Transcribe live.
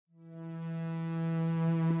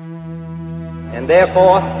And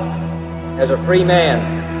therefore, as a free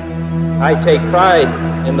man, I take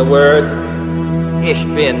pride in the words, Ich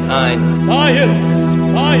bin ein Science!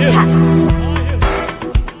 Science!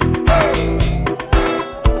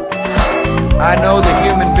 I know the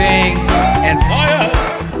human being and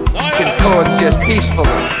Science! can coexist peacefully.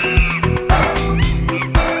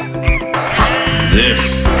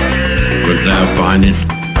 This was thou findest.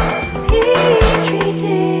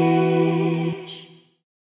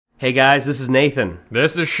 Hey guys, this is Nathan.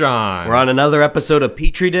 This is Sean. We're on another episode of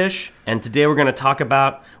Petri Dish, and today we're going to talk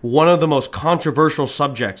about one of the most controversial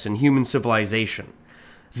subjects in human civilization,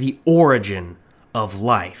 the origin of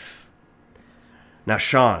life. Now,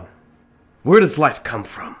 Sean, where does life come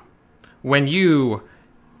from? When you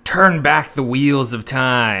turn back the wheels of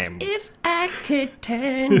time. If I could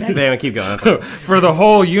turn back... Damn, keep going. For the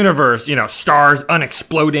whole universe, stars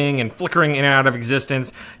unexploding and flickering in and out of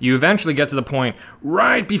existence, you eventually get to the point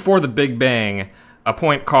right before the Big Bang, a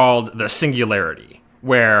point called the singularity,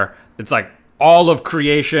 where it's like all of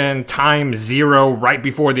creation, time zero, right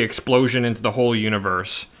before the explosion into the whole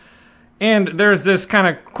universe. And there's this kind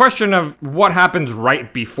of question of what happens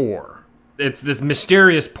right before. It's this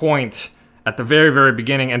mysterious point at the very, very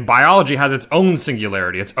beginning, and biology has its own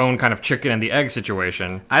singularity, its own kind of chicken and the egg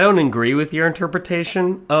situation. I don't agree with your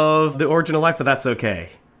interpretation of the origin of life, but that's okay.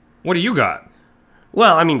 What do you got?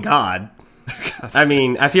 Well, I mean, God.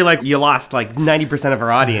 I feel like you lost like 90% of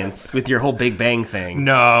our audience with your whole Big Bang thing.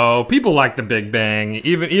 No, people like the Big Bang,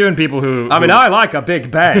 even people who... I like a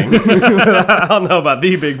Big Bang. I don't know about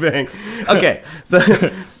the Big Bang. Okay,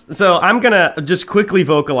 so I'm going to just quickly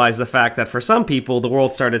vocalize the fact that for some people, the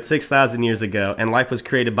world started 6,000 years ago, and life was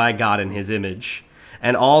created by God in his image.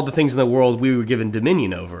 And all the things in the world we were given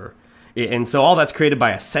dominion over. And so all that's created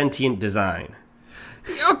by a sentient design.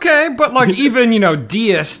 Okay, but like even,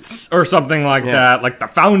 deists or something like that, like the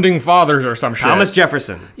founding fathers or some shit. Thomas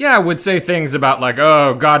Jefferson. Yeah, would say things about like,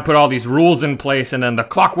 oh, God put all these rules in place and then the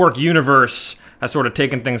clockwork universe has sort of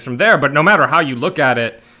taken things from there. But no matter how you look at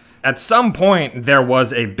it, at some point there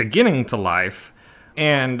was a beginning to life,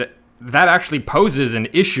 and that actually poses an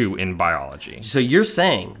issue in biology. So you're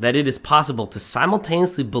saying that it is possible to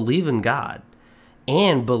simultaneously believe in God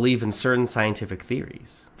and believe in certain scientific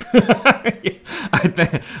theories.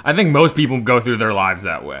 I think most people go through their lives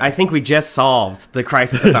that way. I think we just solved the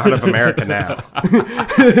crisis at the heart of America now.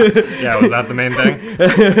 Yeah, was that the main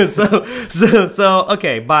thing? So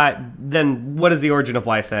okay, but then what is the origin of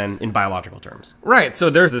life then in biological terms? Right, so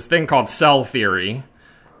there's this thing called cell theory,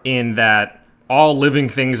 in that all living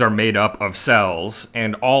things are made up of cells,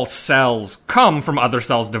 and all cells come from other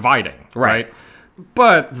cells dividing, right?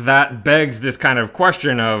 But that begs this kind of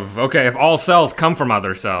question of, okay, if all cells come from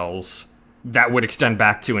other cells, that would extend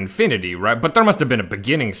back to infinity, right? But there must have been a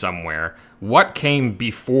beginning somewhere. What came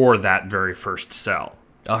before that very first cell?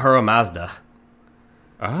 Ahura Mazda.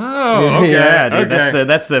 Oh, okay. Yeah, dude, okay.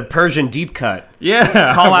 that's the Persian deep cut.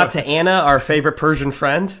 Yeah. Call out to Anna, our favorite Persian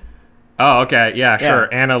friend. Oh, okay. Yeah,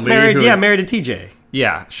 sure. Anna Lee. Married to TJ.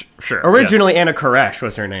 Yeah, sure. Originally, Anna Koresh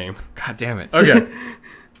was her name. God damn it. Okay.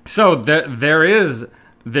 So there is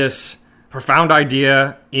this profound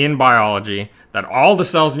idea in biology that all the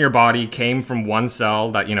cells in your body came from one cell,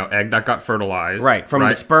 that, egg that got fertilized. Right, from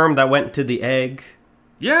the sperm that went to the egg.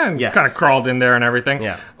 Yeah, and kind of crawled in there and everything.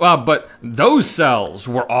 Yeah. Well, but those cells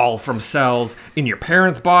were all from cells in your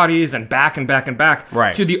parents' bodies and back and back and back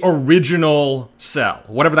to the original cell.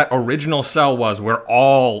 Whatever that original cell was, where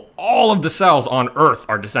all of the cells on Earth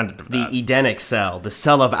are descended from that. The Edenic cell, the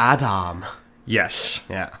cell of Adam. Yes.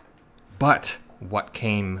 Yeah. But what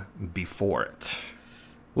came before it?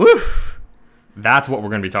 Woo! That's what we're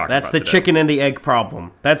going to be talking about That's the today. chicken and the egg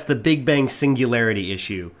problem. That's the Big Bang singularity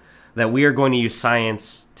issue that we are going to use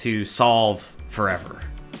science to solve forever.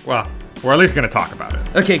 Well, we're at least going to talk about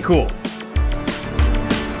it. Okay, cool.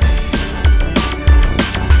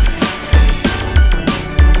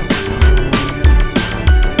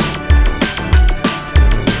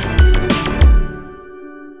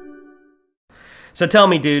 So tell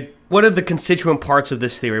me, dude, what are the constituent parts of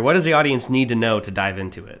this theory? What does the audience need to know to dive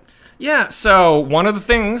into it? Yeah, so one of the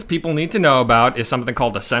things people need to know about is something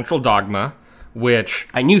called the central dogma, which...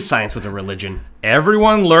 I knew science was a religion.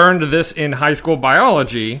 Everyone learned this in high school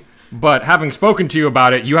biology, but having spoken to you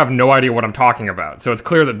about it, you have no idea what I'm talking about. So it's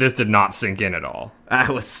clear that this did not sink in at all.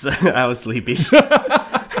 I was sleepy.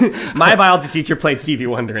 My biology teacher played Stevie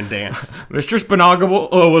Wonder and danced. Mr. Spinagable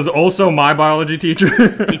was also my biology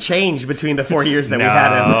teacher. He changed between the 4 years that we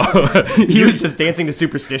had him. He was just dancing to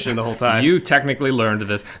Superstition the whole time. You technically learned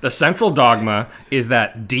this. The central dogma is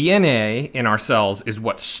that DNA in our cells is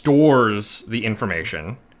what stores the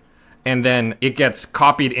information, and then it gets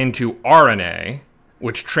copied into RNA,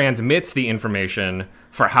 which transmits the information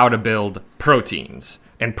for how to build proteins.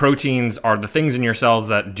 And proteins are the things in your cells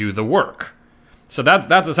that do the work. So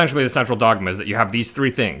that's essentially the central dogma, is that you have these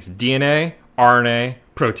three things: DNA, RNA,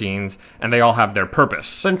 proteins, and they all have their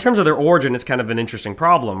purpose. But in terms of their origin, it's kind of an interesting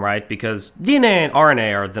problem, right? Because DNA and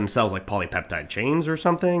RNA are themselves like polypeptide chains or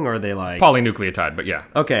something, or are they like... Polynucleotide, but yeah.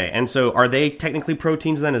 Okay, and so are they technically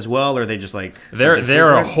proteins then as well, or are they just like...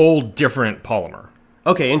 They're a whole different polymer.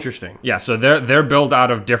 Okay, interesting. Yeah, so they're built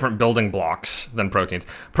out of different building blocks than proteins.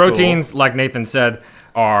 Proteins, like Nathan said,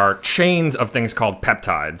 are chains of things called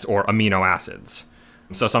peptides or amino acids.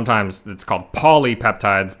 So sometimes it's called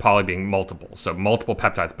polypeptides, poly being multiple, so multiple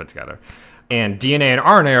peptides put together. And DNA and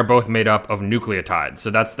RNA are both made up of nucleotides.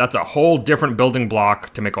 So that's a whole different building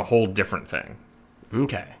block to make a whole different thing.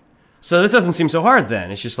 Okay. So this doesn't seem so hard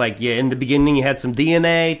then. It's just like, yeah, in the beginning you had some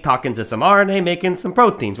DNA, talking to some RNA, making some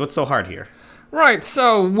proteins. What's so hard here? Right,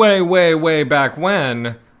 so way back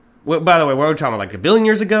when... Well, by the way, what are we talking about? Like 1 billion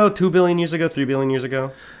years ago, 2 billion years ago, 3 billion years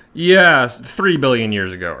ago? Yeah, 3 billion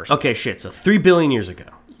years ago or so. Okay, shit, so 3 billion years ago.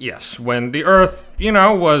 Yes, when the Earth,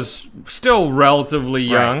 was still relatively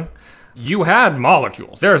young, Right. You had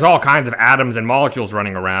molecules. There's all kinds of atoms and molecules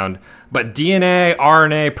running around, but DNA,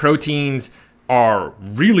 RNA, proteins are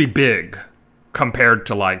really big compared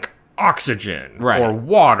to like oxygen Right. or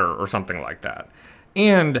water or something like that.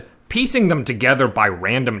 And piecing them together by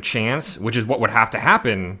random chance, which is what would have to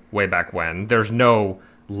happen way back when, there's no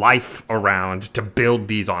life around to build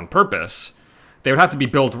these on purpose. They would have to be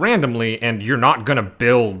built randomly, and you're not going to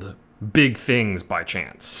build big things by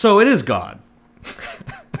chance. So it is God.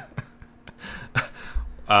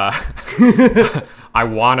 I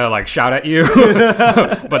want to, like, shout at you,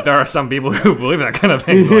 but there are some people who believe that kind of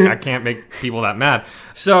thing, so, like, I can't make people that mad.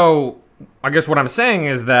 So I guess what I'm saying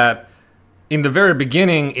is that in the very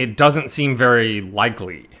beginning, it doesn't seem very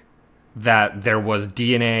likely that there was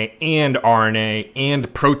DNA and RNA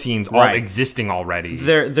and proteins all Right. existing already.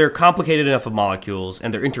 They're complicated enough of molecules,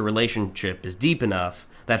 and their interrelationship is deep enough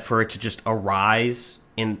that for it to just arise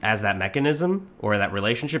in as that mechanism or that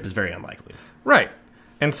relationship is very unlikely. Right.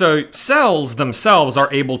 And so cells themselves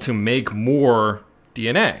are able to make more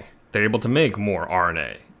DNA. They're able to make more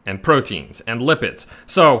RNA and proteins and lipids.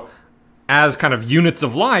 So as kind of units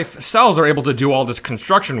of life, cells are able to do all this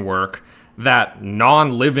construction work that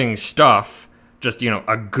non-living stuff, just,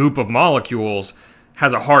 a goop of molecules,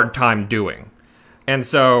 has a hard time doing. And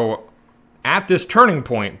so at this turning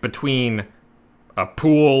point between a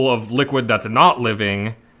pool of liquid that's not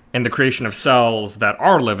living and the creation of cells that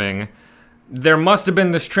are living, there must have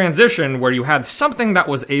been this transition where you had something that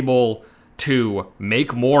was able to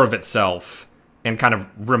make more of itself and kind of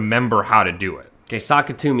remember how to do it. Okay, sock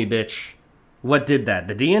it to me, bitch. What did that?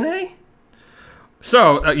 The DNA?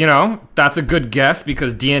 So, that's a good guess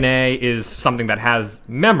because DNA is something that has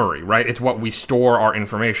memory, right? It's what we store our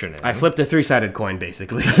information in. I flipped a 3-sided coin,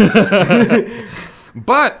 basically.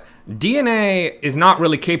 But DNA is not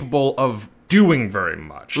really capable of doing very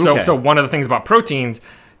much. Okay. So one of the things about proteins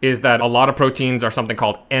is that a lot of proteins are something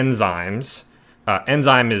called enzymes.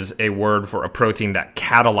 Enzyme is a word for a protein that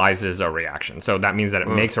catalyzes a reaction. So that means that it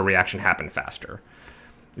makes a reaction happen faster.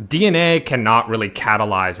 DNA cannot really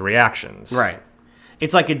catalyze reactions. Right.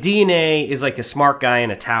 It's like a DNA is like a smart guy in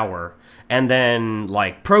a tower, and then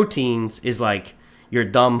like proteins is like your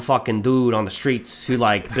dumb fucking dude on the streets who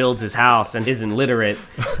like builds his house and isn't literate.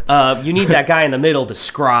 You need that guy in the middle, the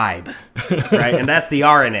scribe, right? And that's the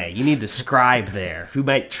RNA. You need the scribe there who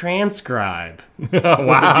might transcribe what the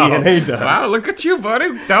DNA does. Wow, look at you,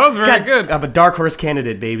 buddy. That was very good. I'm a dark horse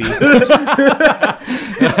candidate, baby. No,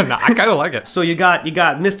 I kind of like it. So you got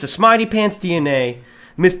Mr. Smarty Pants DNA,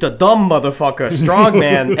 Mr. Dumb Motherfucker,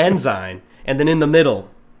 Strongman Enzyme, and then in the middle,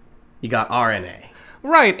 you got RNA.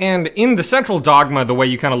 Right, and in the central dogma, the way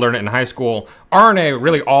you kind of learn it in high school, RNA,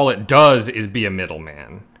 really all it does is be a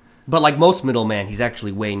middleman. But like most middleman, he's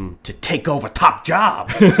actually waiting to take over top job.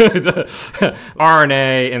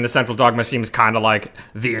 RNA in the central dogma seems kind of like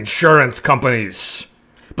the insurance companies.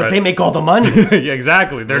 But they make all the money. Yeah,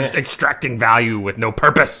 exactly. They're just extracting value with no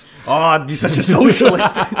purpose. Oh, you're such a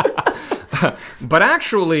socialist. But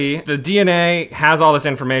actually, the DNA has all this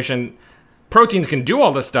information. Proteins can do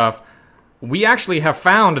all this stuff. We actually have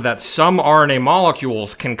found that some RNA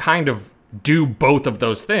molecules can kind of do both of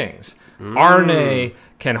those things. RNA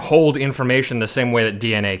can hold information the same way that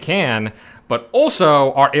DNA can, but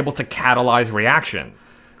also are able to catalyze reaction.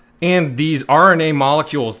 And these RNA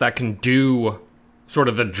molecules that can do sort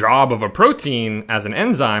of the job of a protein as an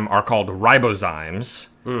enzyme are called ribozymes.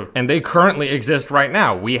 And they currently exist right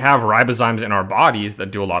now. We have ribozymes in our bodies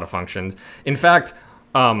that do a lot of functions. In fact,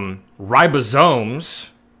 ribosomes,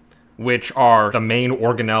 which are the main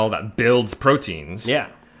organelle that builds proteins. Yeah.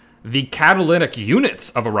 The catalytic units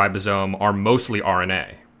of a ribosome are mostly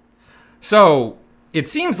RNA. So it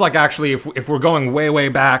seems like actually if we're going way, way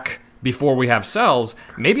back before we have cells,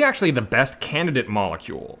 maybe actually the best candidate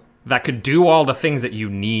molecule that could do all the things that you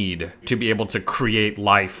need to be able to create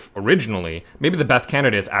life originally, maybe the best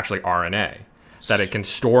candidate is actually RNA. That it can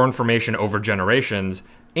store information over generations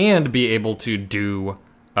and be able to do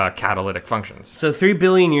catalytic functions. So 3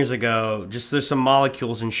 billion years ago, just there's some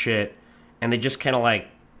molecules and shit, and they just kind of like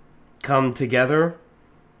come together,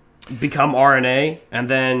 become RNA, and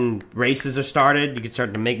then races are started. You can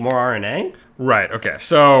start to make more RNA. Right, okay.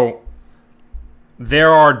 So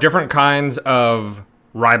there are different kinds of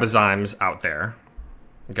ribozymes out there,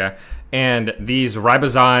 okay? And these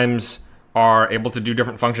ribozymes are able to do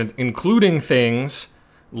different functions, including things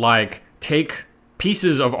like take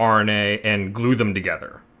pieces of RNA and glue them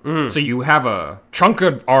together. So you have a chunk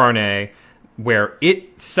of RNA where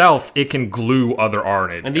it can glue other RNA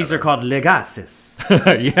together. And these are called ligases.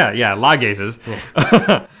 yeah, ligases.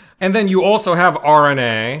 Yeah. And then you also have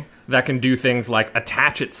RNA that can do things like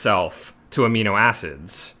attach itself to amino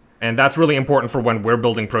acids. And that's really important for when we're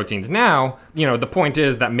building proteins now. You know, the point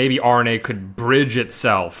is that maybe RNA could bridge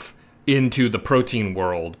itself into the protein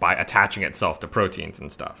world by attaching itself to proteins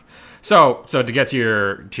and stuff. So to get to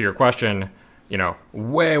your question, you know,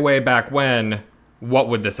 way back when, what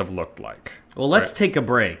would this have looked like? Well, let's take a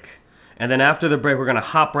break. And then after the break, we're going to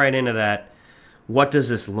hop right into that. What does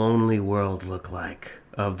this lonely world look like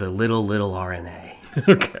of the little RNA?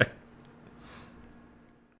 Okay.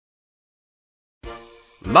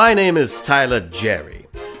 My name is Tyler Jerry,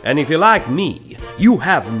 and if you're like me, you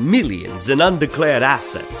have millions in undeclared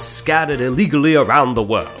assets scattered illegally around the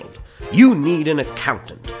world. You need an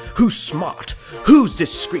accountant who's smart, who's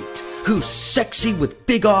discreet, who's sexy with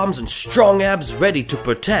big arms and strong abs ready to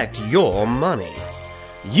protect your money.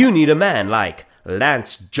 You need a man like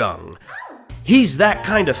Lance Jung. He's that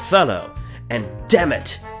kind of fellow, and damn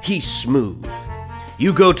it, he's smooth.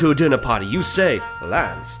 You go to a dinner party, you say,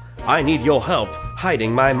 Lance, I need your help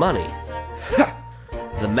hiding my money.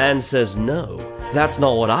 Ha! The man says, no, that's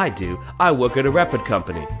not what I do. I work at a record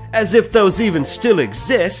company. As if those even still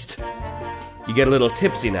exist. You get a little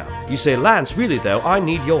tipsy now. You say, Lance, really though, I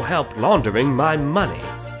need your help laundering my money.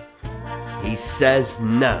 He says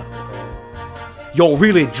no. You're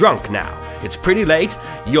really drunk now. It's pretty late.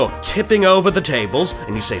 You're tipping over the tables,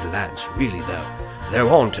 and you say, Lance, really though, they're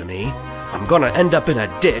on to me. I'm gonna end up in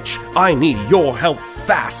a ditch. I need your help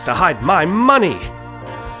fast to hide my money.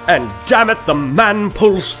 And damn it, the man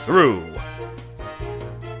pulls through.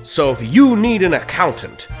 So if you need an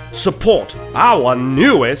accountant, support our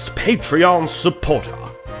newest Patreon supporter.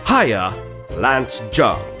 Hire Lance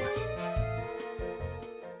Jung.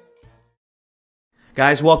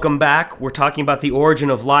 Guys, welcome back. We're talking about the origin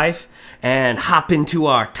of life and hop into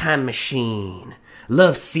our time machine.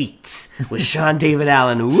 Love Seats with Sean David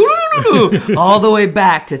Allen. Woo! All the way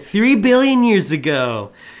back to 3 billion years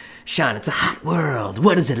ago. Sean, it's a hot world.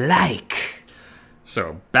 What is it like?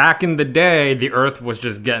 So, back in the day, the Earth was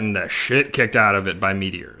just getting the shit kicked out of it by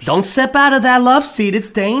meteors. Don't step out of that love seat. It's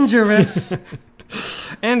dangerous.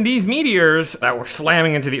 And these meteors that were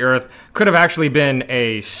slamming into the Earth could have actually been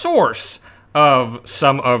a source of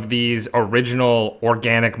some of these original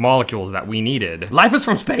organic molecules that we needed. Life is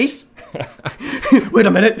from space? Wait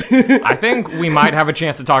a minute. I think we might have a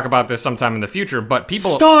chance to talk about this sometime in the future, but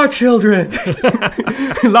people... Star Children!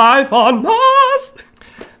 Life on Mars!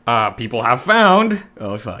 People have found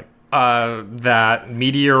Oh, fuck. that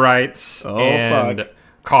meteorites and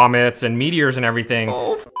comets and meteors and everything,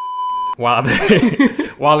 while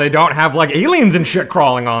they don't have like aliens and shit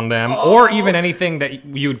crawling on them, or even anything that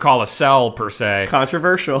you would call a cell per se,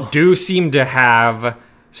 Controversial. do seem to have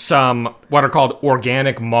some what are called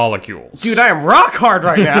organic molecules. Dude, I am rock hard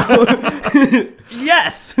right now.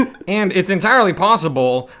 Yes! And it's entirely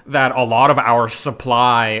possible that a lot of our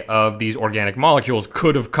supply of these organic molecules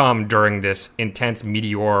could have come during this intense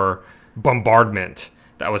meteor bombardment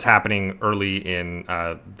that was happening early in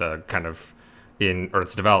in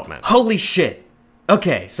Earth's development. Holy shit.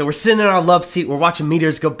 Okay, so we're sitting in our love seat, we're watching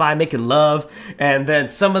meteors go by making love, and then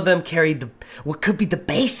some of them carried what could be the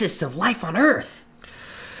basis of life on Earth.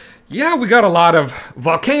 Yeah, we got a lot of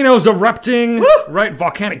volcanoes erupting, right?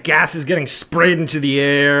 Volcanic gases getting sprayed into the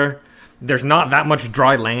air. There's not that much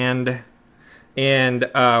dry land. And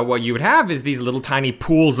what you would have is these little tiny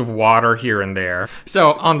pools of water here and there.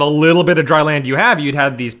 So on the little bit of dry land you'd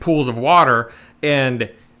have these pools of water, and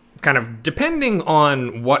kind of depending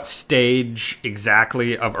on what stage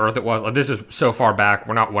exactly of Earth it was. Like, this is so far back,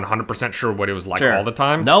 we're not 100% sure what it was like all the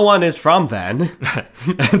time. No one is from then.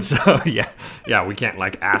 And so, yeah, we can't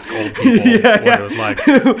like ask old people what it was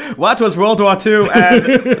like. What was World War II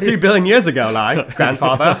a few billion years ago like,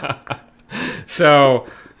 grandfather? So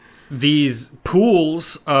these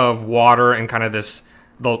pools of water and kind of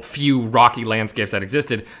the few rocky landscapes that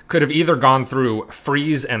existed could have either gone through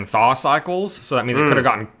freeze and thaw cycles. So that means it could have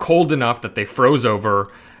gotten cold enough that they froze over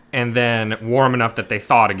and then warm enough that they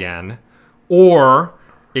thawed again. Or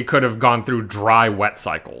it could have gone through dry, wet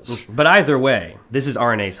cycles. But either way, this is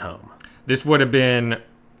RNA's home. This would have been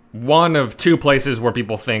one of two places where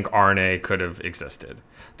people think RNA could have existed.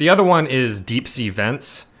 The other one is deep sea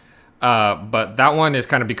vents. But that one is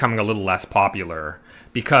kind of becoming a little less popular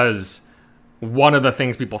because one of the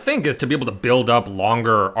things people think is to be able to build up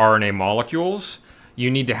longer RNA molecules,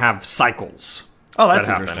 you need to have cycles. Oh, that's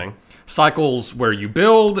that happen. interesting. Cycles where you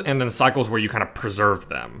build and then cycles where you kind of preserve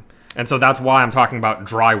them. And so that's why I'm talking about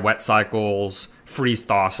dry, wet cycles,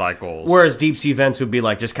 freeze-thaw cycles. Whereas deep sea vents would be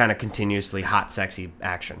like just kind of continuously hot, sexy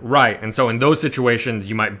action. Right, and so in those situations,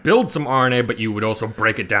 you might build some RNA, but you would also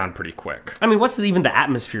break it down pretty quick. I mean, what's even the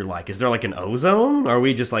atmosphere like? Is there like an ozone? Or are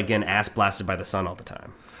we just like getting ass blasted by the sun all the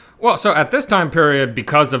time? Well, so at this time period,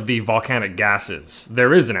 because of the volcanic gases,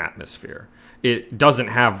 there is an atmosphere. It doesn't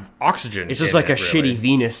have oxygen. It's just in like it, a really. shitty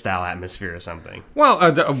Venus-style atmosphere or something.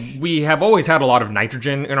 Well, we have always had a lot of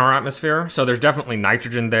nitrogen in our atmosphere, so there's definitely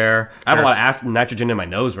nitrogen there. I have a lot of nitrogen in my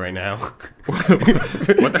nose right now. What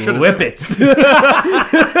the shit is Whippets.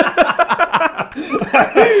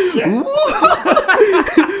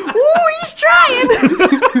 Ooh, he's trying.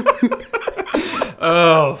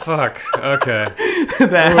 Oh, fuck. Okay.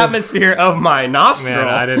 The atmosphere of my nostril Man,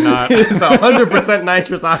 I did not. is 100%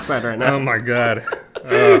 nitrous oxide right now. Oh, my God.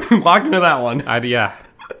 Walked into that one. I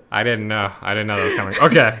didn't know. I didn't know that was coming.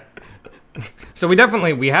 Okay. So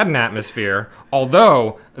we had an atmosphere,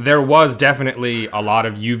 although there was definitely a lot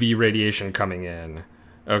of UV radiation coming in.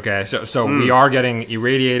 Okay, so we are getting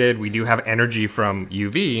irradiated. We do have energy from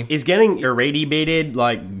UV. Is getting irradiated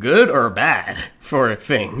like good or bad for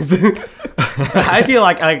things? I feel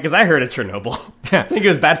like, because I heard of Chernobyl. Yeah. I think it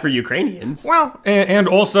was bad for Ukrainians. Well, and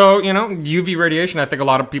also, UV radiation, I think a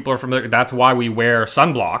lot of people are familiar. That's why we wear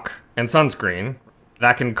sunblock and sunscreen.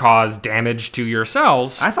 That can cause damage to your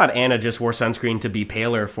cells. I thought Anna just wore sunscreen to be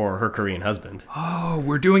paler for her Korean husband. Oh,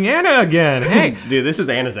 we're doing Anna again. Hey. Dude, this is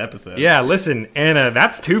Anna's episode. Yeah, listen, Anna,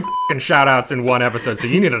 that's 2 f***ing shout-outs in one episode, so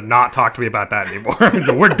you need to not talk to me about that anymore.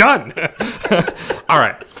 So we're done. All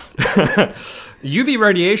right. UV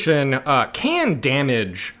radiation can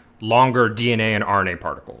damage longer DNA and RNA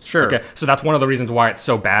particles. Sure. Okay, so that's one of the reasons why it's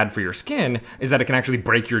so bad for your skin, is that it can actually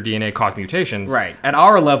break your DNA, cause mutations. Right. At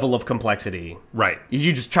our level of complexity, Right.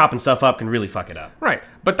 you just chopping stuff up can really fuck it up. Right.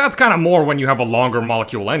 But that's kind of more when you have a longer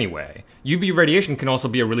molecule anyway. UV radiation can also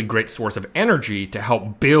be a really great source of energy to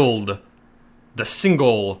help build the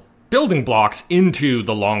single building blocks into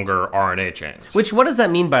the longer RNA chains. What does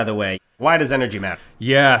that mean, by the way? Why does energy matter?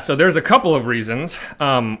 Yeah, so there's a couple of reasons.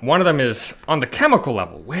 One of them is on the chemical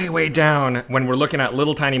level, way down when we're looking at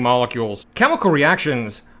little tiny molecules. Chemical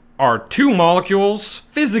reactions are two molecules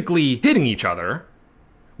physically hitting each other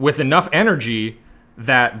with enough energy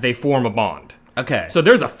that they form a bond. Okay. So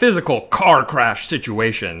there's a physical car crash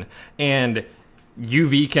situation, and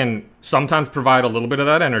UV can sometimes provide a little bit of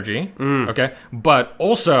that energy, okay? But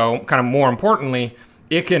also, kind of more importantly,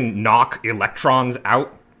 it can knock electrons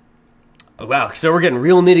out. Wow, so we're getting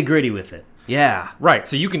real nitty-gritty with it. Yeah. Right,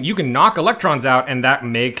 so you can knock electrons out, and that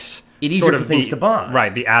makes It easier for things to bond.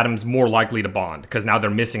 Right, the atoms more likely to bond, because now they're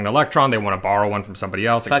missing an electron, they want to borrow one from somebody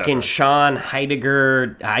else, etc. Fucking Sean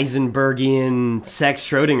Heidegger, Heisenbergian, sex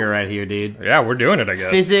Schrodinger right here, dude. Yeah, we're doing it, I guess.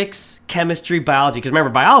 Physics, chemistry, biology. Because remember,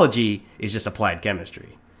 biology is just applied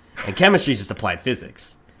chemistry. And chemistry is just applied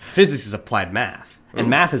physics. Physics is applied math. And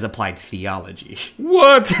math is applied theology.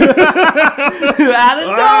 What? Out of nowhere!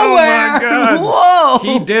 Oh my God. Whoa!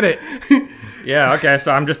 He did it. Yeah, okay,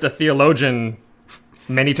 so I'm just a theologian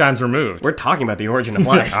many times removed. We're talking about the origin of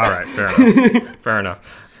life. All right, fair enough. Fair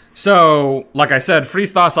enough. So, like I said,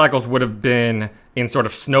 freeze-thaw cycles would have been in sort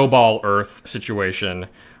of snowball Earth situation,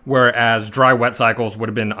 whereas dry wet cycles would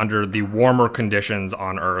have been under the warmer conditions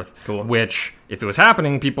on Earth, Cool. which, if it was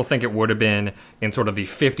happening, people think it would have been in sort of the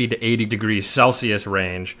 50 to 80 degrees Celsius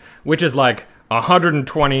range, which is like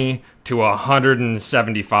 120 to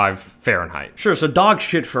 175 Fahrenheit. Sure, so dog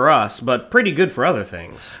shit for us, but pretty good for other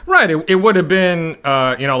things. Right, it would have been,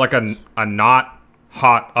 like a not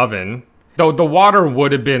hot oven, though the water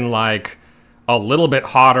would have been like a little bit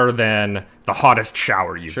hotter than the hottest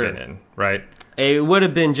shower you've been in, right? it would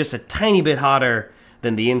have been just a tiny bit hotter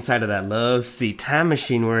than the inside of that love seat time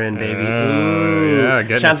machine we're in, baby. Ooh. Yeah,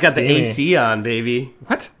 getting Sean's got the steamy. AC on, baby.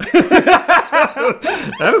 What?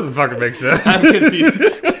 That doesn't fucking make sense. I'm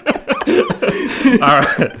confused. All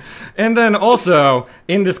right. And then also,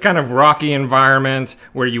 in this kind of rocky environment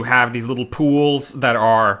where you have these little pools that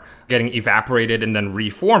are getting evaporated and then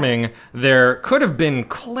reforming, there could have been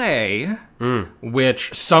clay,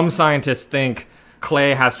 which some scientists think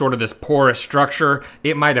clay has sort of this porous structure.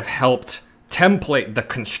 It might have helped template the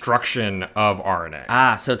construction of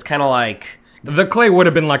RNA. So it's kind of like... The clay would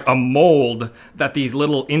have been like a mold that these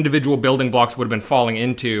little individual building blocks would have been falling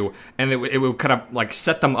into, and it would kind of like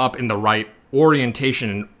set them up in the right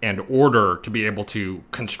orientation and order to be able to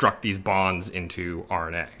construct these bonds into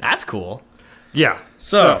RNA. That's cool. Yeah.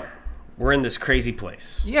 So we're in this crazy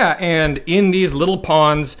place. Yeah, and in these little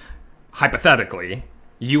ponds, hypothetically,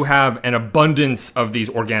 you have an abundance of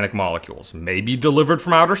these organic molecules, maybe delivered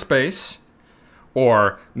from outer space,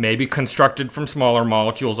 or maybe constructed from smaller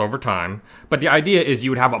molecules over time. But the idea is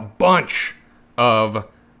you would have a bunch of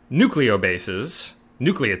nucleobases,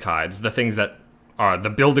 nucleotides, the things that are the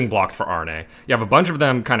building blocks for RNA. You have a bunch of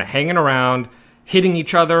them kind of hanging around, hitting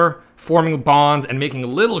each other, forming bonds, and making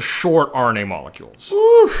little short RNA molecules.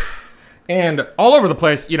 Oof. And all over the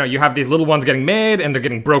place, you know, you have these little ones getting made, and they're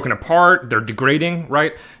getting broken apart, they're degrading,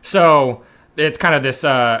 right? So it's kind of this,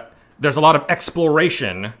 there's a lot of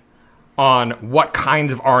exploration on what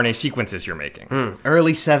kinds of RNA sequences you're making.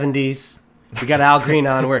 Early 70s. We got Al Green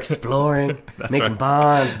on. We're exploring, making right.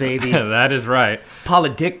 bonds, baby. That is right.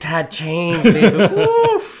 Polydictide chains, baby.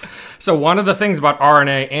 Woof. So one of the things about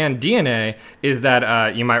RNA and DNA is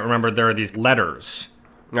that you might remember there are these letters,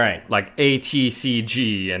 Right. like A, T, C,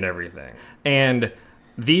 G, and everything. And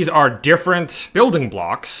these are different building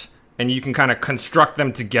blocks, and you can kind of construct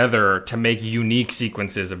them together to make unique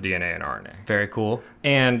sequences of DNA and RNA. Very cool.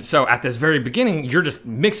 And so at this very beginning, you're just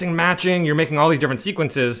mixing, matching, you're making all these different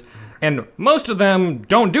sequences, and most of them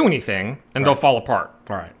don't do anything, and they'll fall apart.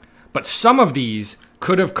 All right. But some of these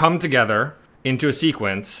could have come together into a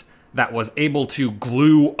sequence that was able to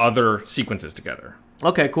glue other sequences together.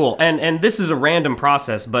 Okay, cool. And this is a random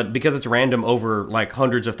process, but because it's random over like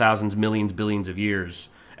hundreds of thousands, millions, billions of years,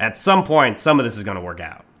 at some point, some of this is going to work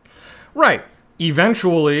out. Right.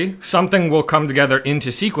 Eventually, something will come together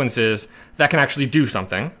into sequences that can actually do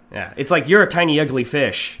something. Yeah, it's like you're a tiny ugly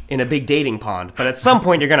fish in a big dating pond, but at some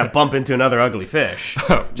point you're going to bump into another ugly fish.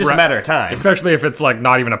 Just Right. a matter of time. Especially if it's like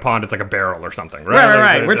not even a pond, it's like a barrel or something, right?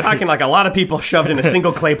 Right. We're talking like a lot of people shoved in a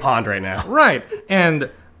single clay pond right now. Right. And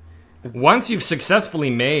once you've successfully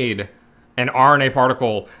made an RNA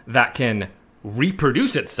particle that can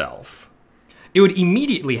reproduce itself, it would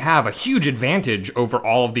immediately have a huge advantage over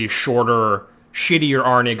all of these shorter, shittier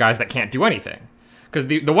RNA guys that can't do anything. Because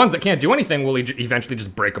the ones that can't do anything will eventually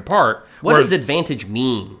just break apart. What whereas- does advantage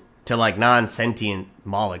mean to like non-sentient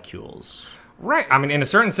molecules? Right. I mean, in a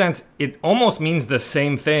certain sense, it almost means the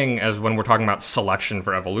same thing as when we're talking about selection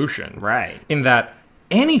for evolution. Right. In that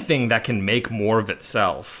anything that can make more of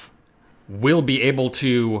itself will be able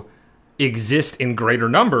to exist in greater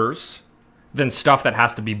numbers than stuff that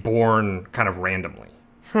has to be born kind of randomly.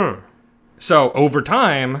 So over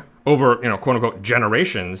time, over, quote unquote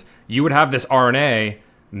generations, you would have this RNA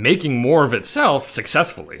making more of itself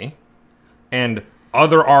successfully, and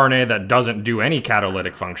other RNA that doesn't do any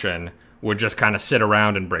catalytic function would just kind of sit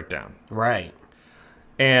around and break down. Right.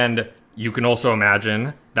 And you can also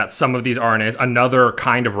imagine that some of these RNAs, another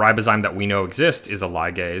kind of ribozyme that we know exists is a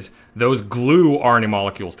ligase. Those glue RNA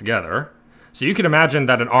molecules together. So you can imagine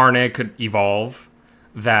that an RNA could evolve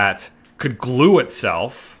that could glue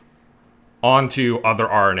itself onto other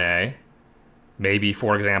RNA. Maybe,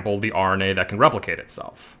 for example, the RNA that can replicate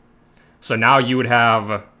itself. So now you would have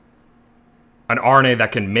an RNA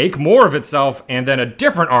that can make more of itself, and then a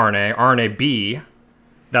different RNA, RNA B,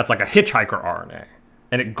 that's like a hitchhiker RNA.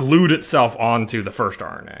 And it glued itself onto the first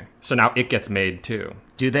RNA. So now it gets made too.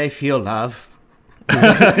 Do they feel love?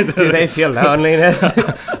 Do they feel loneliness?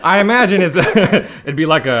 I imagine it'd be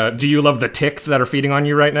like do you love the ticks that are feeding on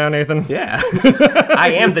you right now, Nathan? Yeah.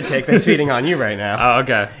 I am the tick that's feeding on you right now. Oh,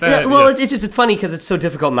 okay. Yeah, well, it's just funny because it's so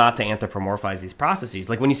difficult not to anthropomorphize these processes.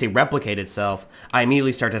 Like when you say replicate itself, I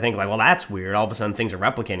immediately start to think like, well, that's weird. All of a sudden things are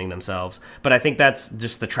replicating themselves. But I think that's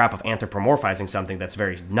just the trap of anthropomorphizing something that's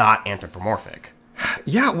very not anthropomorphic.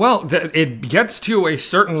 Yeah, well, it gets to a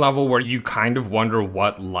certain level where you kind of wonder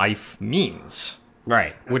what life means.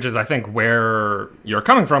 Right. Which is, I think, where you're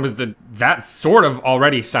coming from, is that sort of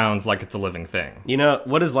already sounds like it's a living thing. You know,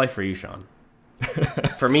 what is life for you, Sean?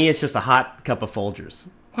 For me, it's just a hot cup of Folgers.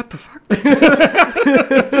 What the fuck?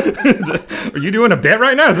 Are you doing a bit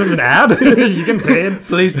right now? Is this an ad? You getting paid?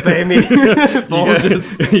 Please pay me.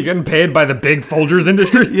 Folgers. You getting paid by the big Folgers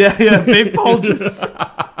industry? Yeah, big Folgers.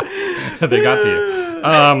 They got to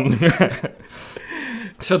you.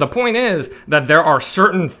 So the point is that there are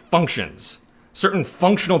certain functions, certain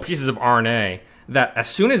functional pieces of RNA that as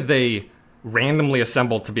soon as they randomly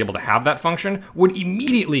assemble to be able to have that function would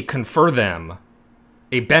immediately confer them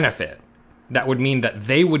a benefit. That would mean that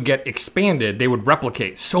they would get expanded, they would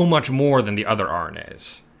replicate so much more than the other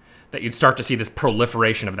RNAs, that you'd start to see this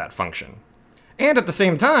proliferation of that function. And at the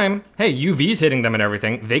same time, hey, UV's hitting them and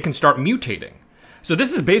everything, they can start mutating. So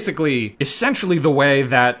this is basically, essentially the way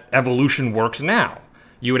that evolution works now.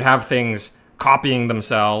 You would have things copying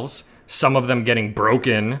themselves, some of them getting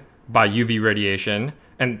broken by UV radiation,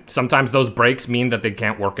 and sometimes those breaks mean that they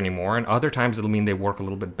can't work anymore, and other times it'll mean they work a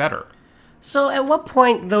little bit better. So at what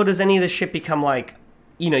point, though, does any of this shit become like,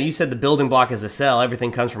 you said the building block is a cell,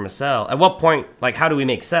 everything comes from a cell. At what point, like, how do we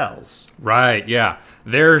make cells? Right, yeah.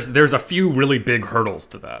 There's a few really big hurdles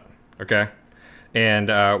to that, okay? And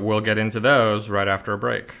we'll get into those right after a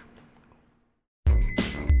break.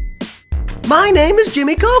 My name is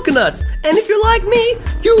Jimmy Coconuts, and if you're like me,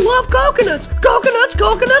 you love coconuts. Coconuts,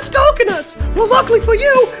 coconuts, coconuts. Well, luckily for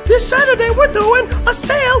you, this Saturday we're doing a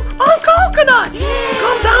sale on coconuts.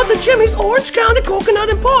 Come down to Jimmy's Orange County Coconut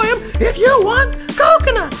Emporium if you want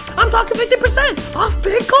coconuts. I'm talking 50% off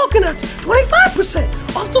big coconuts, 25%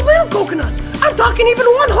 off the little coconuts. I'm talking even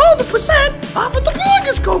 100% off of the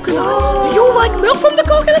biggest coconuts. Do you like milk from the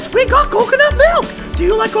coconuts? We got coconut milk. Do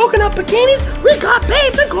you like coconut bikinis? We got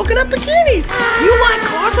babes in coconut bikinis. Do you like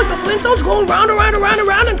cars like the Flintstones going round and round and round and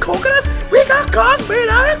round in coconuts? We got cars made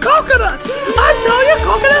out of coconuts. I tell you,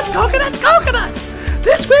 coconuts, coconuts, coconuts.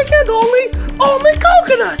 This weekend only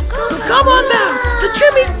coconuts. So come on down to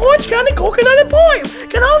Jimmy's Orange County Coconut Emporium.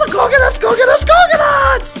 Get all the coconuts, coconuts,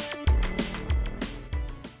 coconuts.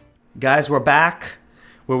 Guys, we're back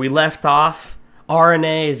where we left off.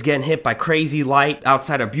 RNA is getting hit by crazy light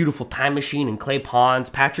outside a beautiful time machine in Clay Ponds.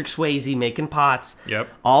 Patrick Swayze making pots. Yep.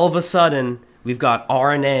 All of a sudden, we've got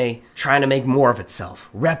RNA trying to make more of itself,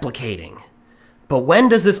 replicating. But when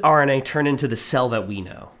does this RNA turn into the cell that we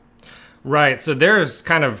know? Right, so there's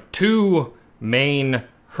kind of two main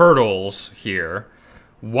hurdles here.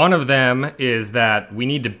 One of them is that we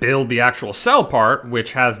need to build the actual cell part,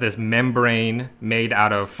 which has this membrane made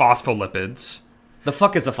out of phospholipids. The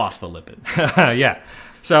fuck is a phospholipid? Yeah.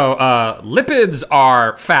 So lipids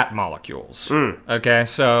are fat molecules. Okay,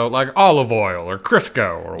 so like olive oil or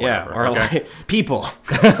Crisco or whatever. Yeah, or okay? like people.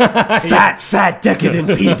 fat,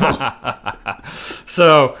 decadent people.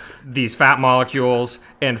 So these fat molecules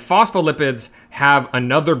and phospholipids have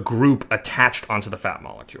another group attached onto the fat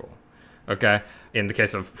molecule. Okay? In the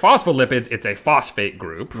case of phospholipids, it's a phosphate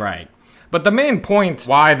group. Right. But the main point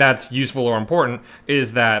why that's useful or important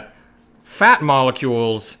is that fat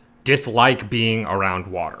molecules dislike being around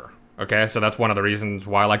water. Okay, so that's one of the reasons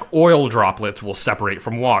why like oil droplets will separate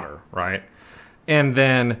from water, right? And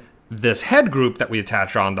then this head group that we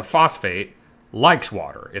attach on, the phosphate, likes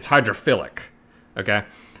water. It's hydrophilic, okay?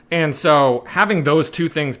 And so having those two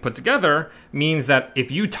things put together means that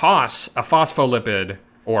if you toss a phospholipid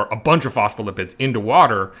or a bunch of phospholipids into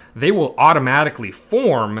water, they will automatically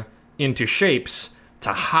form into shapes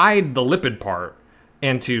to hide the lipid part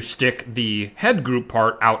and to stick the head group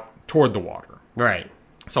part out toward the water. Right.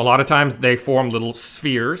 So a lot of times they form little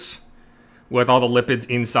spheres with all the lipids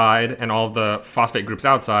inside and all of the phosphate groups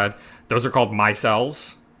outside. Those are called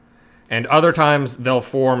micelles. And other times they'll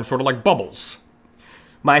form sort of like bubbles.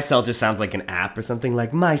 My Cell just sounds like an app or something,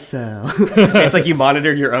 like My Cell. It's like you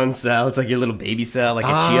monitor your own cell. It's like your little baby cell, like a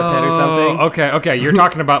chia pet or something. Okay. You're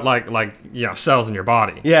talking about like cells in your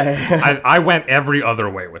body. Yeah. I went every other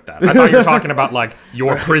way with that. I thought you were talking about like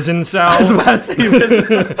your prison cell. I was about to say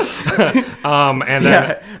prison cell. And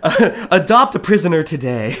then adopt a prisoner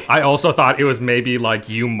today. I also thought it was maybe like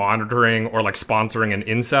you monitoring or like sponsoring an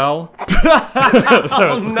incel.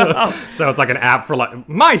 So it's like an app for like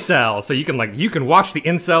My Cell, so you can watch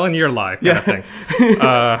the incel in your life kind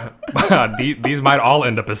of thing. These might all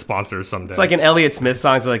end up as sponsors someday. It's like an Elliott Smith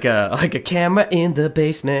song. It's like a camera in the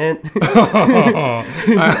basement. I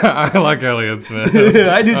like Elliott Smith.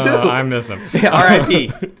 I do too. I miss him. Yeah,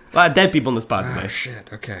 R.I.P. A lot of dead people in this podcast. Oh,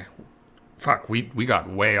 shit. Okay. Fuck. We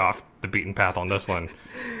got way off the beaten path on this one.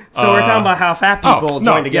 So we're talking about how fat people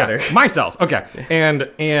join together. Yeah. Micelles. Okay. And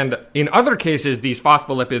in other cases, these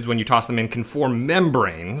phospholipids, when you toss them in, can form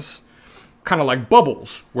membranes, kind of like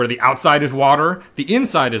bubbles, where the outside is water, the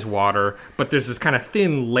inside is water, but there's this kind of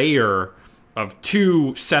thin layer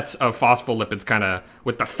two sets of phospholipids, kind of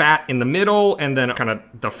with the fat in the middle and then kind of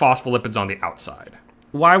the phospholipids on the outside.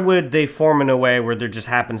 Why would they form in a way where there just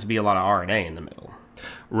happens to be a lot of RNA in the middle?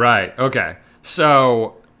 Right, okay.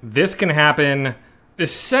 So this can happen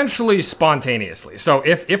essentially spontaneously. So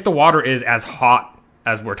if the water is as hot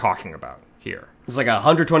as we're talking about here. It's like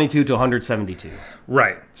 122 to 172.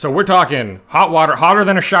 Right. So we're talking hot water, hotter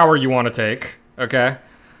than a shower you want to take, okay?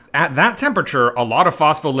 At that temperature, a lot of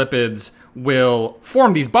phospholipids will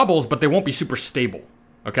form these bubbles, but they won't be super stable,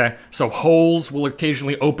 okay? So holes will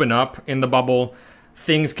occasionally open up in the bubble.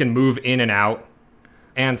 Things can move in and out.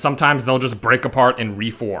 And sometimes they'll just break apart and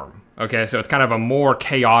reform, okay? So it's kind of a more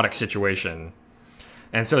chaotic situation.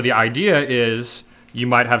 And so the idea is you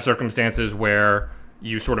might have circumstances where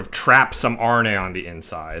you sort of trap some RNA on the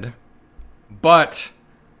inside, but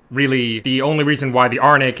really the only reason why the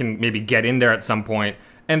RNA can maybe get in there at some point,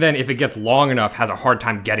 and then if it gets long enough, has a hard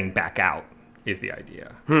time getting back out, is the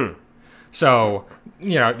idea. So, so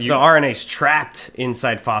RNA's trapped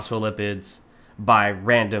inside phospholipids by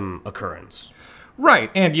random occurrence.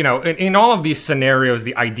 Right, and in all of these scenarios,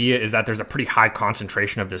 the idea is that there's a pretty high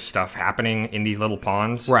concentration of this stuff happening in these little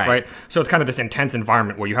ponds, right? So it's kind of this intense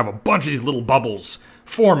environment where you have a bunch of these little bubbles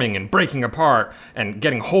forming and breaking apart and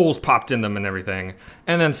getting holes popped in them and everything.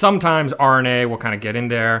 And then sometimes RNA will kind of get in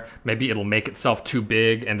there, maybe it'll make itself too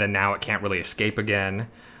big, and then now it can't really escape again.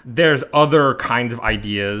 There's other kinds of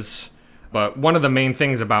ideas, but one of the main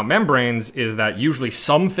things about membranes is that usually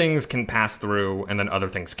some things can pass through and then other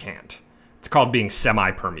things can't. It's called being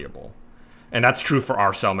semi-permeable. And that's true for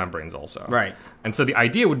our cell membranes also. Right. And so the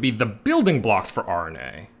idea would be the building blocks for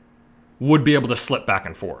RNA would be able to slip back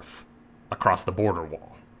and forth across the border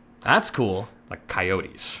wall. That's cool. Like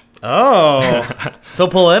coyotes. Oh, so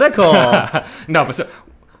political. No, but so,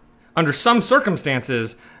 under some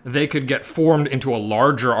circumstances, they could get formed into a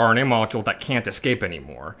larger RNA molecule that can't escape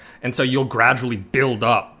anymore. And so you'll gradually build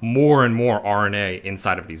up more and more RNA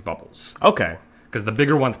inside of these bubbles. Okay. Because the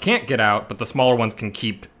bigger ones can't get out, but the smaller ones can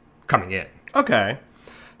keep coming in. Okay.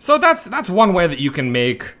 So that's one way that you can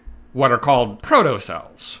make what are called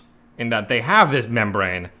protocells, in that they have this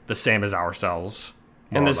membrane the same as our cells.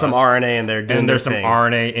 And there's some RNA in there doing And there's their some thing.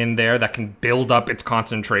 RNA in there that can build up its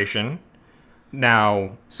concentration.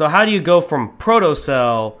 Now, so how do you go from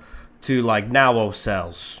protocell to like now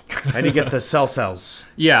cells? How do you get the cells?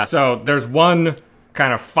 yeah, so there's one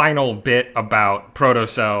kind of final bit about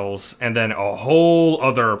protocells and then a whole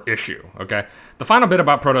other issue, okay? The final bit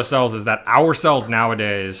about protocells is that our cells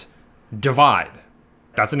nowadays divide.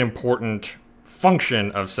 That's an important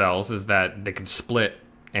function of cells, is that they can split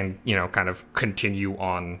and, kind of continue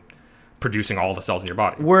on producing all the cells in your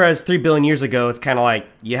body. Whereas 3 billion years ago, it's kind of like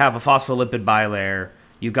you have a phospholipid bilayer,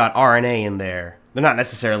 you've got RNA in there. They're not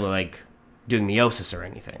necessarily like doing meiosis or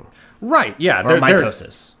anything. Right, yeah. Or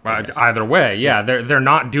mitosis. Either way, yeah. They're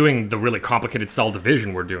not doing the really complicated cell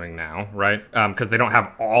division we're doing now, right? Because they don't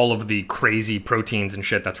have all of the crazy proteins and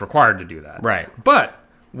shit that's required to do that. Right. But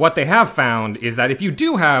what they have found is that if you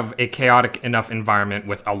do have a chaotic enough environment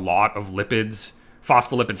with a lot of lipids,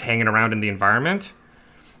 phospholipids hanging around in the environment,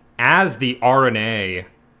 as the RNA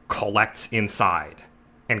collects inside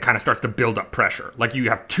and kind of starts to build up pressure, like you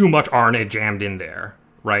have too much RNA jammed in there,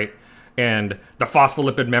 right? And the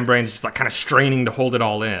phospholipid membrane's just like kind of straining to hold it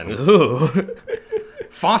all in. Ooh.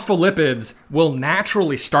 Phospholipids will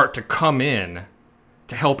naturally start to come in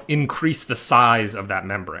to help increase the size of that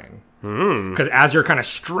membrane. Because as you're kind of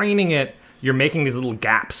straining it, you're making these little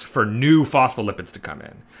gaps for new phospholipids to come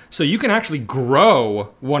in. So you can actually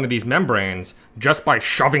grow one of these membranes just by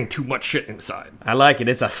shoving too much shit inside. I like it.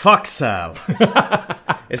 It's a fuck cell.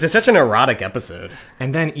 This is such an erotic episode.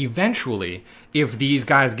 And then eventually, if these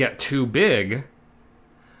guys get too big,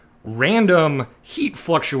 random heat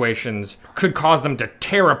fluctuations could cause them to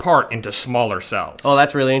tear apart into smaller cells. Oh,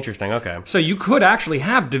 that's really interesting. Okay. So you could actually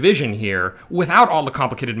have division here without all the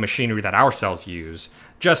complicated machinery that our cells use,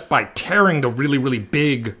 just by tearing the really, really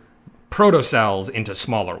big protocells into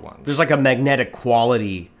smaller ones. There's like a magnetic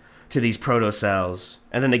quality to these protocells,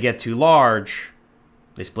 and then they get too large,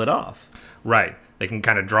 they split off. Right. They can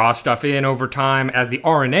kind of draw stuff in over time as the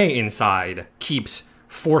RNA inside keeps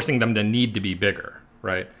forcing them to need to be bigger,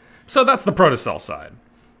 right? So that's the protocell side.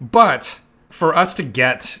 But for us to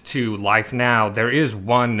get to life now, there is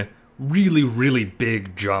one really, really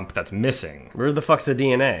big jump that's missing. Where the fuck's the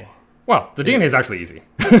DNA? Well, the DNA is actually easy.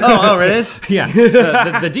 Oh, it is? Yeah.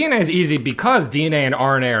 The DNA is easy because DNA and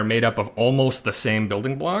RNA are made up of almost the same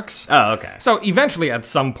building blocks. Oh, okay. So eventually, at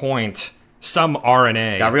some point, some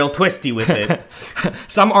RNA... Got real twisty with it.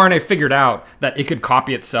 Some RNA figured out that it could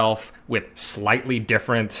copy itself with slightly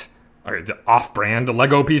different off-brand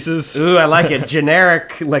Lego pieces. Ooh, I like it.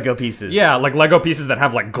 Generic Lego pieces. Yeah, like Lego pieces that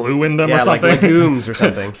have like glue in them or Yeah, like something. legumes or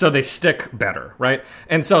something. So they stick better, right?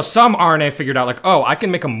 And so some RNA figured out like, oh, I can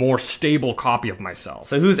make a more stable copy of myself.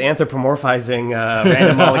 So who's anthropomorphizing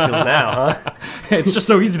random molecules now, huh? It's just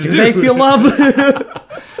so easy to do. Do they feel love?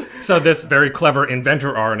 So this very clever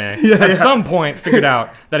inventor RNA at some point figured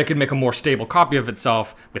out that it could make a more stable copy of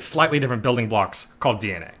itself with slightly different building blocks called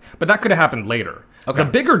DNA. But that could have happened later. The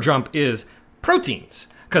bigger jump is proteins,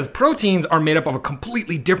 because proteins are made up of a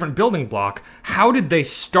completely different building block. How did they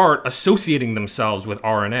start associating themselves with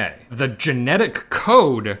RNA? The genetic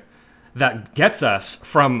code that gets us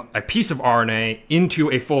from a piece of RNA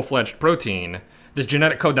into a full-fledged protein, this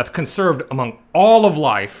genetic code that's conserved among all of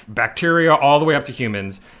life, bacteria all the way up to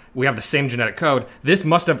humans, we have the same genetic code. This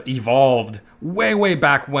must have evolved way, way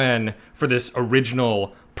back when for this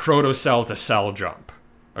original protocell to cell jump.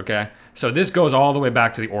 Okay? So this goes all the way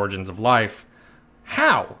back to the origins of life.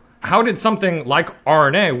 How? How did something like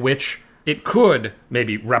RNA, which it could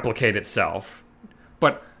maybe replicate itself,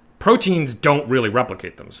 but proteins don't really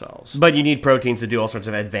replicate themselves. But you need proteins to do all sorts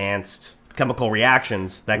of advanced chemical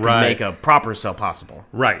reactions that could make a proper cell possible.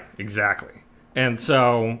 Right, exactly. And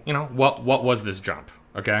so, what was this jump?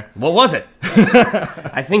 Okay. What was it?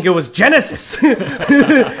 I think it was Genesis.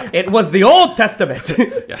 It was the Old Testament.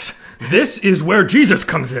 Yes. This is where Jesus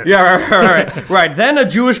comes in. Yeah, right. Then a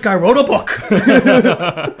Jewish guy wrote a book.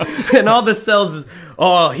 And all the cells,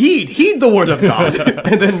 heed the word of God.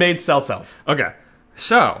 And then made cells. Okay.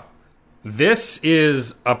 So, this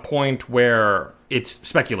is a point where it's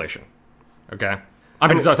speculation. Okay?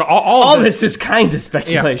 I mean, so all of this is kind of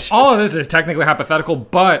speculation. Yeah, all of this is technically hypothetical,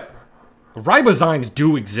 but ribozymes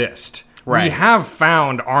do exist. Right. We have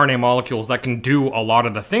found RNA molecules that can do a lot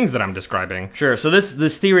of the things that I'm describing. Sure, so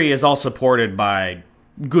this theory is all supported by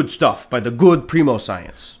good stuff, by the good primo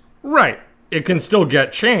science. Right. It can still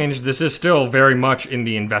get changed. This is still very much in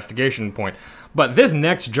the investigation point. But this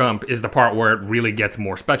next jump is the part where it really gets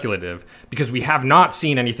more speculative, because we have not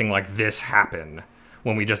seen anything like this happen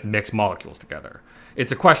when we just mix molecules together.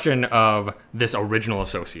 It's a question of this original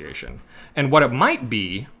association. And what it might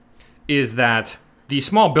be is that these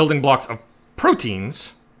small building blocks of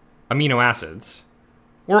proteins, amino acids,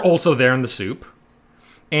 were also there in the soup.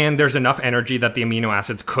 And there's enough energy that the amino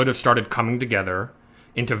acids could have started coming together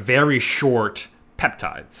into very short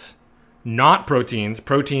peptides. Not proteins.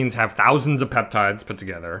 Proteins have thousands of peptides put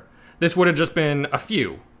together. This would have just been a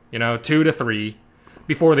few, 2 to 3,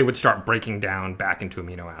 before they would start breaking down back into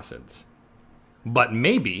amino acids. But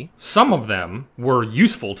maybe some of them were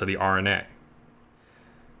useful to the RNA.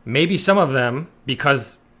 Maybe some of them,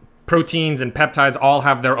 because proteins and peptides all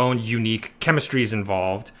have their own unique chemistries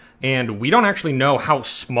involved, and we don't actually know how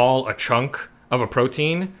small a chunk of a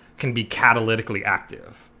protein can be catalytically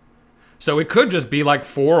active. So it could just be like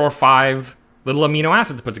 4 or 5 little amino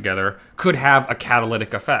acids put together could have a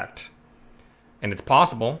catalytic effect. And it's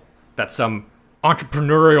possible that some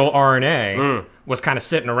entrepreneurial RNA was kind of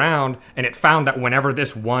sitting around, and it found that whenever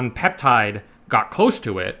this one peptide got close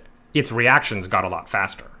to it, its reactions got a lot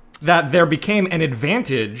faster. That there became an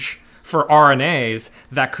advantage for RNAs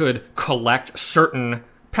that could collect certain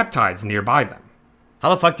peptides nearby them. How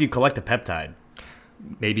the fuck do you collect a peptide?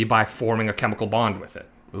 Maybe by forming a chemical bond with it.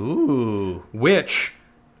 Ooh. Which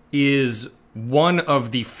is one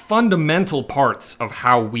of the fundamental parts of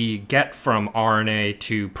how we get from RNA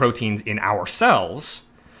to proteins in our cells,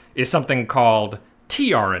 is something called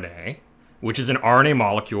tRNA, which is an RNA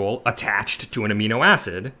molecule attached to an amino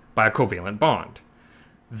acid by a covalent bond.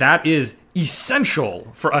 That is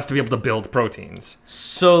essential for us to be able to build proteins.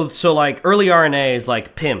 So like early RNA is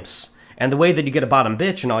like pimps. And the way that you get a bottom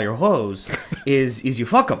bitch in all your hoes is you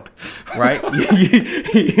fuck them, right?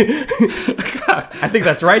 I think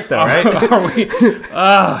that's right, though, right? Are we?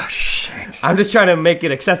 Oh, shit. I'm just trying to make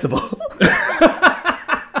it accessible.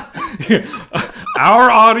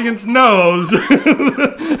 Our audience knows a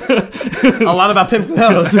lot about pimps and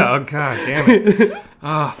hoes. Oh, god damn it.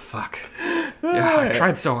 Oh, fuck. Yeah, I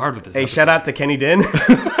tried so hard with this Hey, episode. shout out to Kenny Din.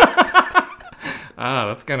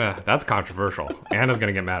 That's controversial. Anna's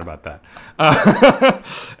gonna get mad about that.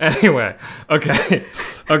 Anyway, okay.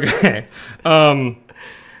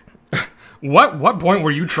 What point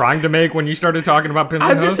were you trying to make when you started talking about pimp?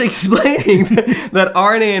 I'm just explaining that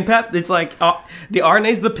RNA and pep. It's like the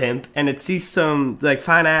RNA's the pimp, and it sees some like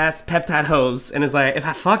fine ass peptide hose, and it's like, if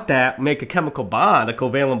I fuck that, make a chemical bond, a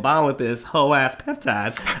covalent bond with this hoe ass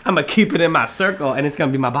peptide, I'm gonna keep it in my circle, and it's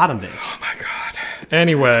gonna be my bottom bitch. Oh my god.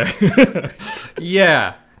 Anyway,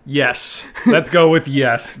 yes. Let's go with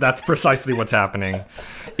yes. That's precisely what's happening.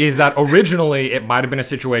 Is that originally it might have been a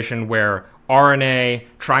situation where RNA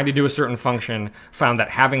trying to do a certain function, found that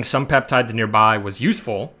having some peptides nearby was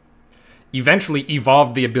useful, eventually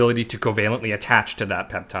evolved the ability to covalently attach to that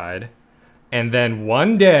peptide, and then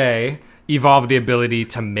one day evolved the ability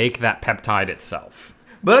to make that peptide itself.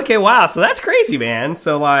 But okay, wow, so that's crazy, man.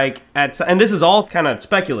 So like, and this is all kind of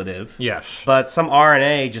speculative. Yes. But some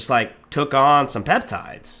RNA just like took on some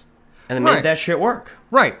peptides and then made that shit work.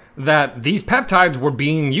 Right. That these peptides were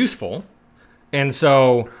being useful. And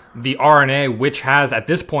so the RNA, which has at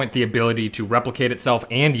this point the ability to replicate itself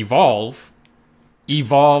and evolved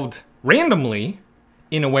randomly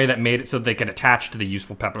in a way that made it so they could attach to the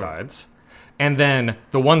useful peptides. And then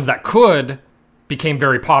the ones that could became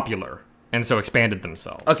very popular and so expanded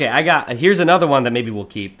themselves. Okay, here's another one that maybe we'll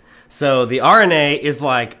keep. So the RNA is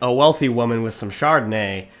like a wealthy woman with some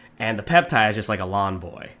Chardonnay, and the peptide is just like a lawn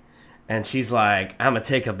boy. And she's like, I'm gonna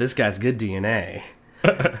take up this guy's good DNA,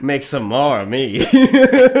 make some more of me.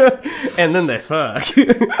 And then they fuck.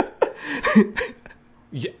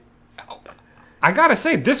 Yeah. I gotta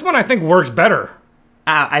say, this one I think works better.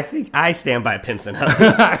 I think I stand by pimps and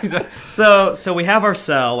hoes. So we have our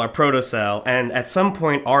cell, our protocell, and at some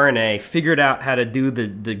point RNA figured out how to do the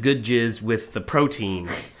good jizz with the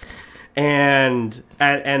proteins. And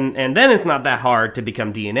then it's not that hard to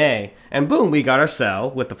become DNA. And boom, we got our cell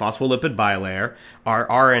with the phospholipid bilayer, our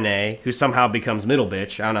RNA, who somehow becomes middle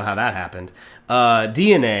bitch. I don't know how that happened.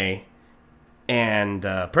 DNA and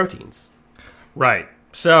proteins. Right.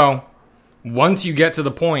 So once you get to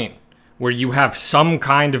the point where you have some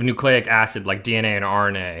kind of nucleic acid like DNA and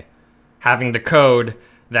RNA having the code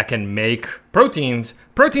that can make proteins,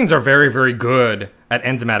 proteins are very, very good at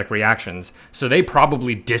enzymatic reactions. So they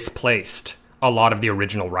probably displaced a lot of the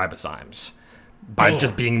original ribozymes by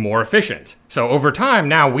just being more efficient. So over time,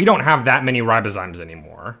 now we don't have that many ribozymes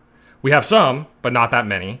anymore. We have some, but not that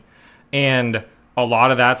many. And a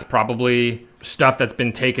lot of that's probably stuff that's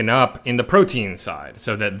been taken up in the protein side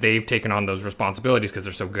so that they've taken on those responsibilities because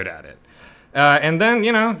they're so good at it. And then,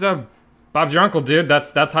 Bob's your uncle, dude.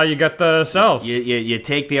 That's how you get the cells. You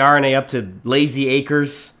take the RNA up to lazy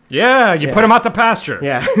acres. Yeah, you put them out to pasture.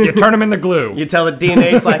 Yeah. You turn them into glue. You tell the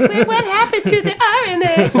DNA's like, wait, what happened to the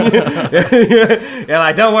RNA? You're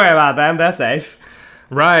like, don't worry about them. They're safe.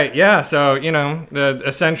 Right, yeah. So,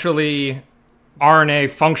 essentially RNA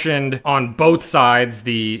functioned on both sides,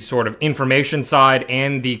 the sort of information side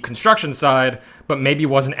and the construction side, but maybe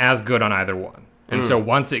wasn't as good on either one. And so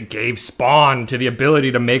once it gave spawn to the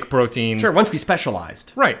ability to make proteins... Sure, once we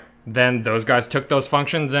specialized. Right. Then those guys took those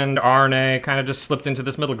functions and RNA kind of just slipped into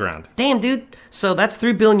this middle ground. Damn, dude. So that's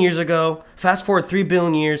 3 billion years ago. Fast forward 3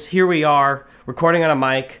 billion years. Here we are, recording on a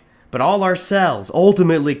mic. But all our cells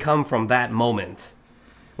ultimately come from that moment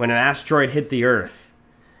when an asteroid hit the Earth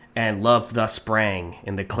and love thus sprang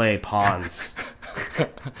in the clay ponds.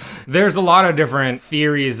 There's a lot of different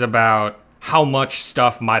theories about how much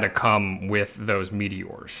stuff might have come with those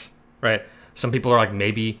meteors, right? Some people are like,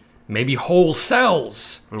 maybe whole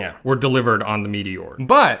cells were delivered on the meteor.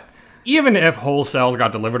 But even if whole cells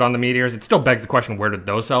got delivered on the meteors, it still begs the question, where did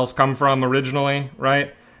those cells come from originally,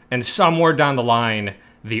 right? And somewhere down the line,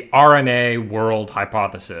 the RNA world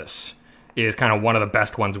hypothesis is kind of one of the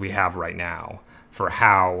best ones we have right now for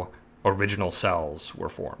how original cells were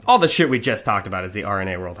formed. All the shit we just talked about is the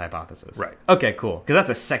RNA world hypothesis. Right. Okay, cool. Because that's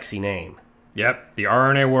a sexy name. Yep, the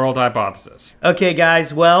RNA world hypothesis. Okay,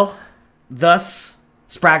 guys, well, thus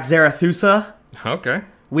sprach Zarathustra. Okay.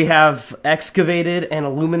 We have excavated and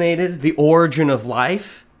illuminated the origin of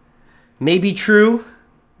life. Maybe true.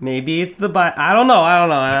 Maybe it's the I don't know.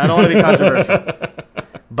 I don't want to be controversial.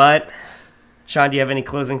 But, Sean, do you have any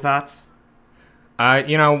closing thoughts?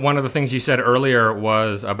 One of the things you said earlier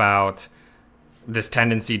was about this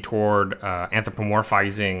tendency toward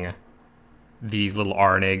anthropomorphizing these little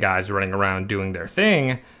RNA guys running around doing their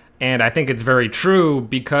thing. And I think it's very true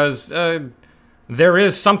because there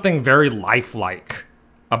is something very lifelike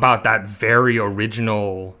about that very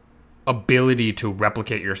original ability to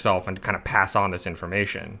replicate yourself and to kind of pass on this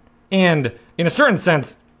information. And in a certain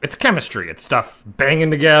sense, it's chemistry. It's stuff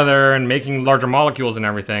banging together and making larger molecules and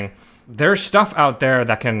everything. There's stuff out there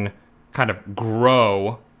that can kind of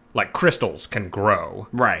grow, like crystals can grow.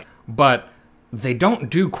 Right. But they don't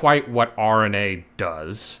do quite what RNA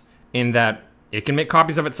does in that it can make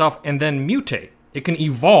copies of itself and then mutate. It can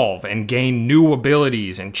evolve and gain new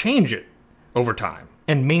abilities and change it over time.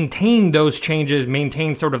 And maintain those changes,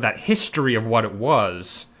 maintain sort of that history of what it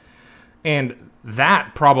was. And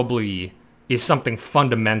that probably is something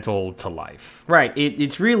fundamental to life. Right.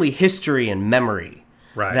 It's really history and memory.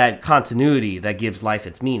 Right. That continuity that gives life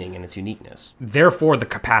its meaning and its uniqueness. Therefore, the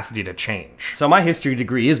capacity to change. So my history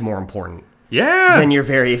degree is more important than your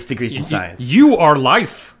various degrees in science. You are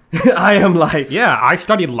life. I am life. Yeah, I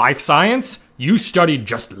studied life science. You studied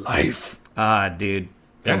just life. Dude.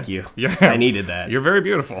 Thank you. Yeah. I needed that. You're very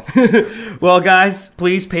beautiful. Well, guys,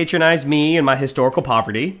 please patronize me and my historical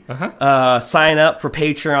poverty. Sign up for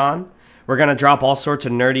Patreon. We're going to drop all sorts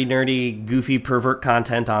of nerdy, goofy, pervert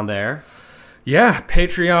content on there. Yeah,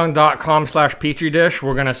 patreon.com/petri dish.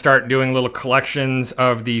 We're going to start doing little collections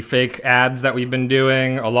of the fake ads that we've been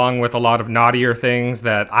doing, along with a lot of naughtier things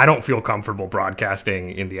that I don't feel comfortable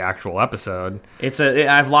broadcasting in the actual episode.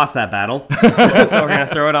 I've lost that battle, so we're going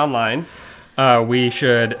to throw it online. We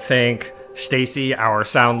should thank Stacy, our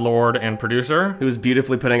sound lord and producer, who was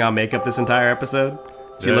beautifully putting on makeup this entire episode.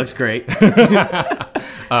 She looks great.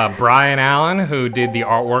 Brian Allen, who did the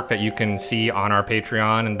artwork that you can see on our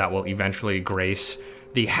Patreon and that will eventually grace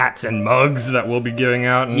the hats and mugs that we'll be giving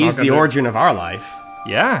out. And he's the origin of our life.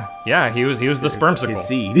 Yeah, he was the spermsicle. His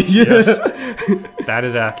seed. Yes, that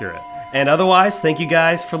is accurate. And otherwise, thank you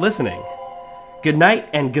guys for listening. Good night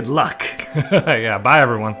and good luck. Yeah, bye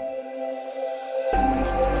everyone.